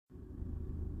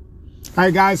Hi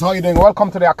guys, how you doing?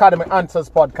 Welcome to the Academy Answers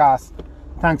podcast.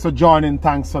 Thanks for joining,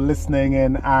 thanks for listening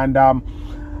in, and I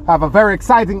have a very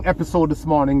exciting episode this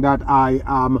morning that I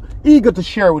am eager to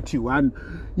share with you. And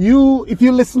if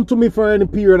you listen to me for any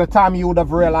period of time, you would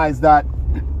have realized that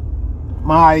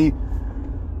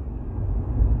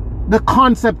the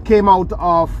concept came out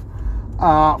of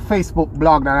a Facebook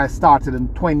blog that I started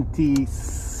in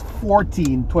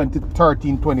 2013,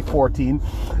 2014,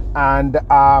 and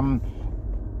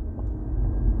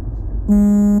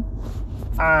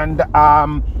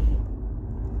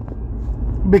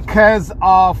because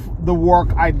of the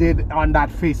work I did on that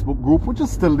Facebook group, which is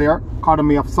still there,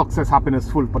 Academy of Success, Happiness,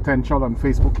 Full Potential on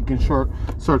Facebook. You can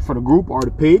search for the group or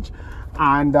the page.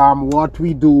 And what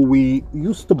we do, we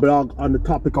used to blog on the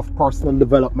topic of personal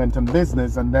development and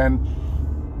business, and then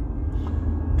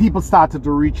people started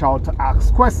to reach out to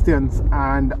ask questions,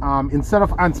 and instead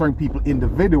of answering people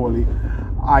individually,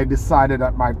 I decided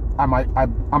that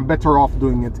I'm better off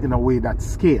doing it in a way that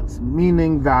scales,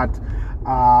 meaning that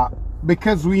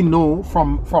because we know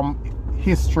from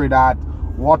history that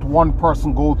what one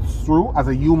person goes through as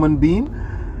a human being,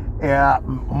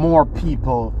 more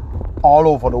people all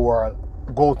over the world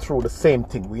go through the same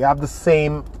thing. We have the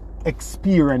same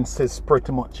experiences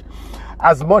pretty much.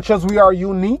 As much as we are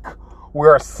unique, we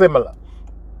are similar,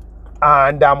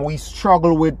 and we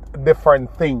struggle with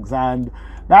different things, and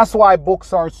that's why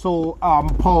books are so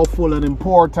powerful and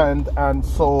important and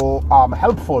so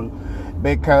helpful,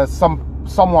 because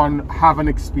someone have an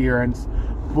experience,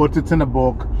 put it in a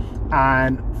book,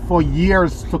 and for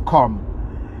years to come,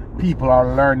 people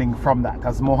are learning from that.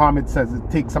 As Muhammad says, it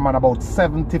takes a man about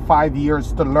 75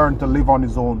 years to learn to live on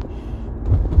his own,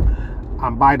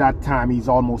 and by that time he's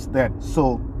almost dead.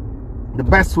 So the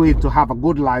best way to have a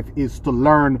good life is to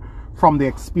learn from the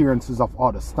experiences of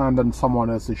others. Stand on someone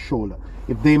else's shoulder.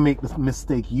 If they make the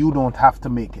mistake, you don't have to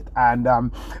make it. And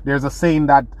there's a saying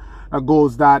that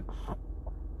goes that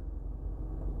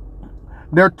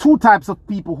there are two types of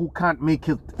people who can't make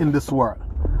it in this world.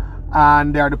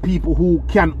 And there are the people who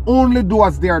can only do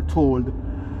as they are told,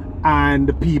 and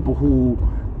the people who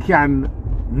can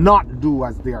not do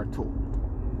as they are told.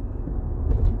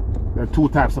 There are two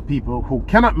types of people who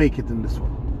cannot make it in this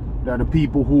world. There are the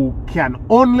people who can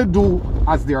only do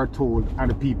as they are told,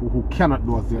 and the people who cannot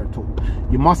do as they are told.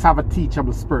 You must have a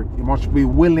teachable spirit. You must be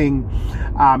willing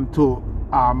to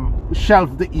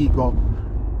shelve the ego,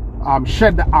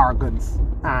 shed the arrogance,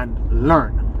 and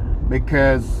learn.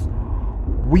 Because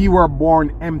we were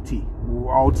born empty.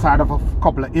 Outside of a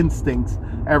couple of instincts,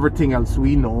 everything else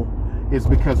we know is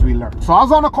because we learned. So I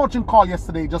was on a coaching call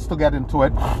yesterday just to get into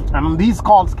it, and these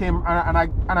calls came, and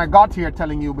I got here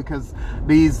telling you because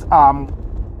these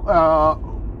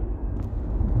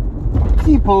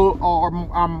people, or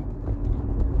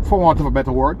for want of a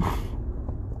better word,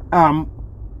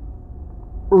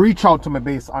 reach out to me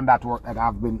based on that work that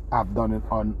I've done it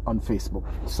on Facebook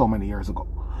so many years ago,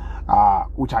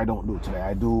 which I don't do today.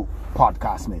 I do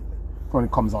podcasts mainly when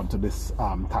it comes on to this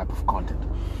type of content.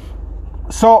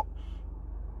 So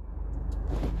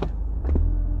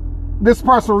this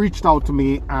person reached out to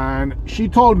me, and she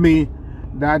told me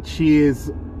that she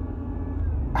is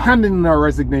handing in her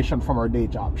resignation from her day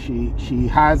job. She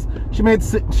makes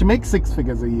 6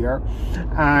 figures a year,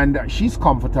 and she's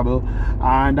comfortable,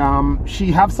 and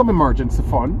she has some emergency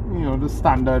fund, the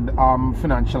standard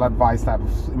financial advice type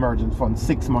of emergency fund,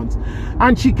 6 months,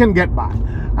 and she can get by.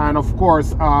 And of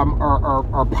course,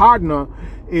 her partner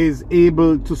is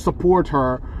able to support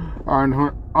her and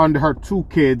her 2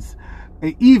 kids,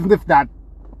 even if that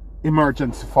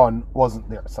emergency fund wasn't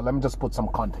there. So let me just put some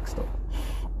context to it.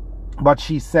 But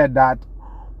she said that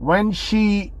when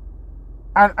she,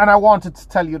 and I wanted to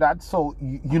tell you that so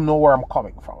you know where I'm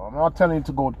coming from. I'm not telling you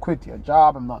to go quit your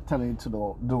job. I'm not telling you to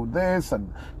do this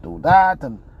and do that.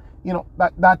 And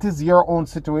that is your own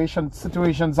situation.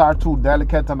 Situations are too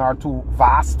delicate and are too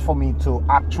vast for me to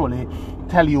actually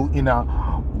tell you in a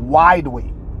wide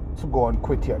way to go and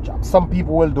quit your job. Some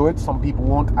people will do it, some people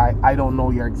won't. I don't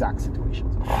know your exact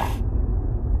situations.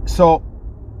 So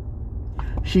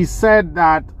she said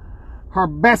that her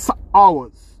best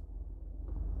hours,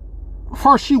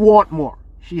 first, she want more.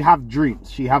 She have dreams,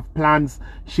 she have plans,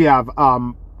 she have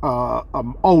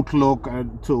outlook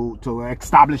to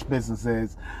establish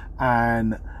businesses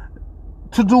and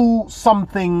to do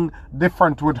something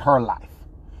different with her life,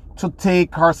 to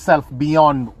take herself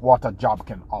beyond what a job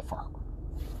can offer.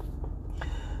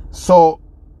 So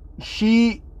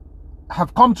she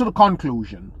have come to the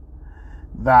conclusion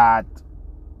that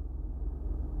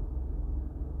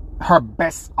her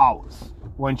best hours,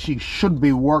 when she should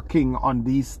be working on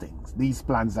these things, these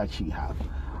plans that she have,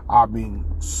 are being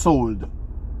sold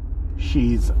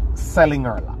she's selling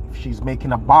her life. She's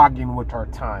making a bargain with her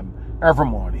time every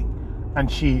morning,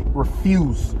 and she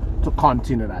refused to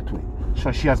continue that way.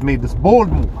 So she has made this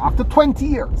bold move. After 20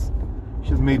 years,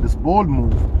 she's made this bold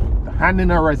move to hand in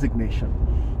her resignation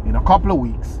in a couple of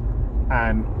weeks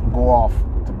and go off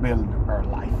to build her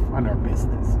life and her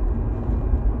business.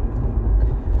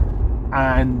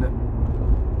 And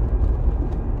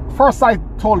first I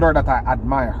told her that I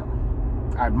admire her.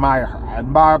 I admire her. I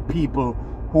admire people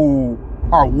who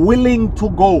are willing to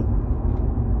go,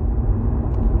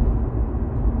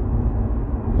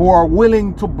 who are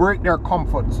willing to break their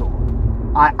comfort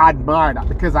zone. I admire that,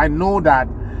 because I know that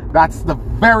that's the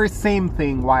very same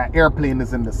thing why an airplane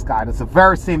is in the sky. That's the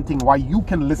very same thing why you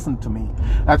can listen to me.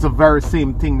 That's the very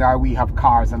same thing that we have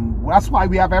cars, and that's why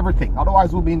we have everything.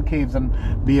 Otherwise we'll be in caves and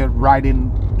be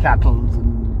riding cattle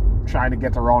and trying to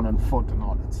get around on foot and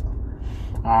all that stuff.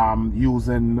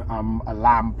 Using a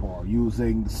lamp or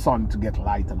using the sun to get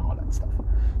light and all that stuff.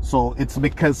 So it's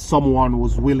because someone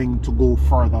was willing to go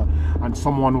further, and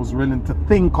someone was willing to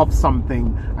think of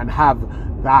something and have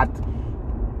that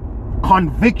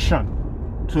conviction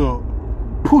to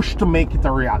push to make it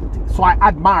a reality. So I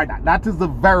admire that. That is the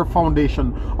very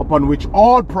foundation upon which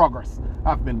all progress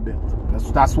have been built.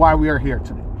 That's why we are here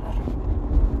today.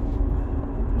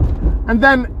 And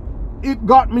then it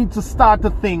got me to start to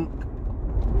think,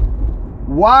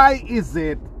 why is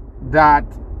it that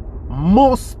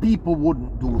most people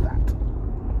wouldn't do that?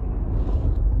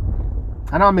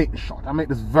 And I'll make this short. I'll make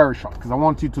this very short, because I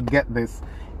want you to get this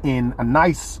in a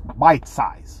nice bite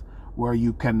size where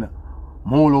you can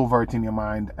mull over it in your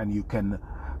mind and you can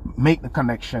make the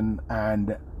connection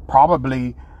and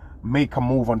probably make a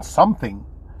move on something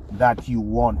that you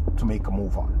want to make a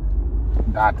move on.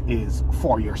 That is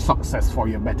for your success, for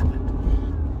your betterment.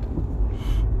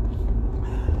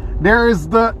 There is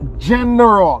the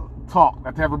general talk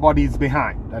that everybody is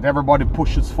behind, that everybody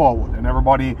pushes forward and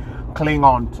everybody cling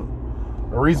on to.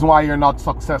 The reason why you're not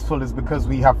successful is because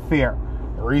we have fear.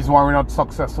 The reason why we're not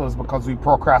successful is because we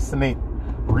procrastinate.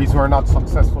 The reason we're not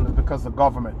successful is because of the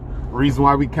government. The reason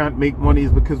why we can't make money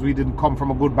is because we didn't come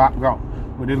from a good background.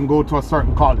 We didn't go to a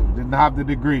certain college. We didn't have the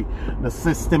degree. The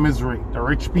system is rigged. The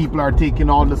rich people are taking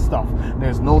all the stuff.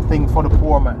 There's no thing for the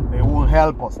poor man. They won't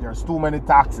help us. There's too many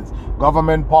taxes,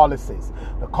 government policies,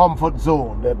 the comfort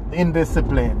zone, the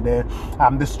indiscipline, the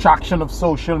distraction of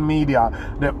social media,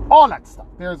 all that stuff.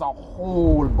 There's a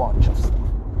whole bunch of stuff.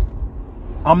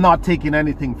 I'm not taking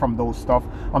anything from those stuff.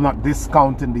 I'm not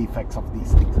discounting the effects of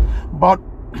these things. But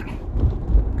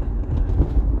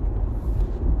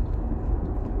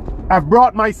I've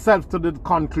brought myself to the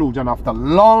conclusion after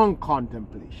long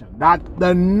contemplation that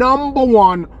the number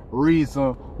one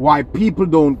reason why people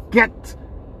don't get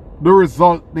the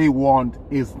result they want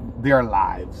is their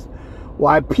lives.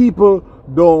 Why people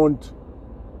don't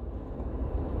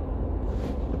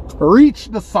reach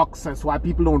the success, why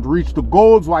people don't reach the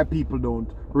goals, why people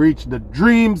don't reach the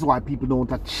dreams, why people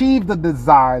don't achieve the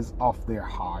desires of their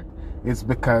heart is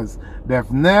because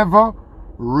they've never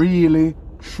really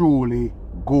truly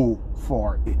go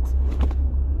for it.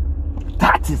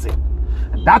 That is it.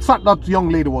 And that's what that young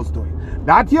lady was doing.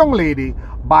 That young lady,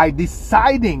 by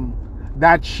deciding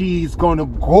that she's going to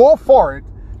go for it,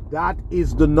 that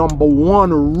is the number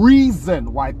one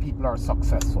reason why people are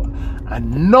successful.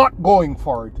 And not going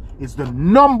for it is the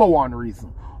number one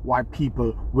reason why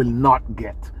people will not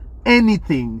get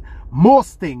anything,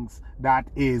 most things that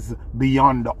is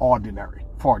beyond the ordinary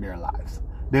for their lives.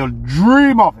 They'll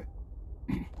dream of it,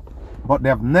 but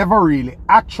they've never really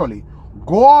actually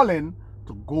go all in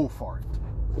to go for it.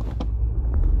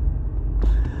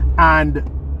 And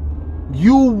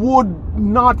you would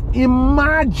not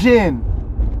imagine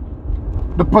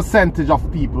the percentage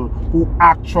of people who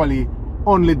actually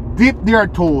only dip their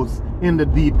toes in the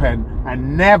deep end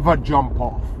and never jump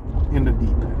off in the deep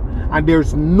end. And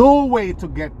there's no way to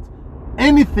get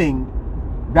anything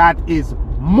that is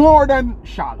more than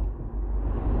shallow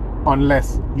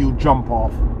unless you jump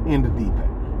off in the deep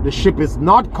end. The ship is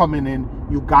not coming in,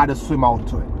 you gotta swim out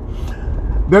to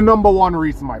it. The number one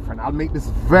reason, my friend, I'll make this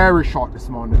very short this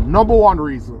morning. The number one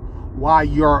reason why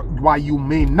you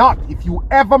may not, if you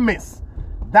ever miss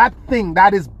that thing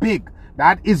that is big,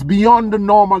 that is beyond the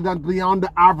normal, that beyond the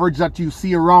average that you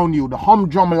see around you, the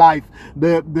humdrum life,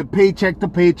 the paycheck to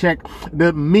paycheck,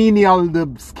 the menial, the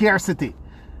scarcity.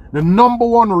 The number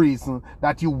one reason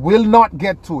that you will not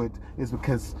get to it is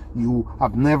because you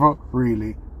have never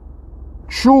really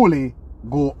truly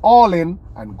go all in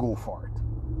and go for it.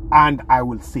 And I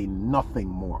will say nothing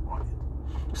more on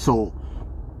it. So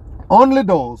only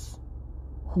those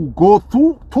who go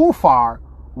too far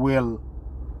will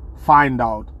find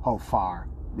out how far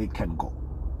they can go.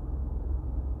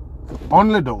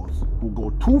 Only those who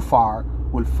go too far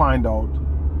will find out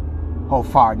how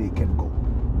far they can go.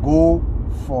 Go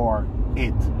for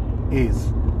it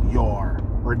is your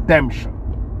redemption.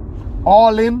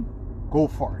 All in, go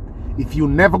for it. If you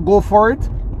never go for it,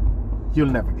 you'll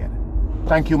never get it.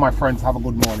 Thank you, my friends. Have a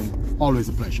good morning. Always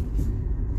a pleasure.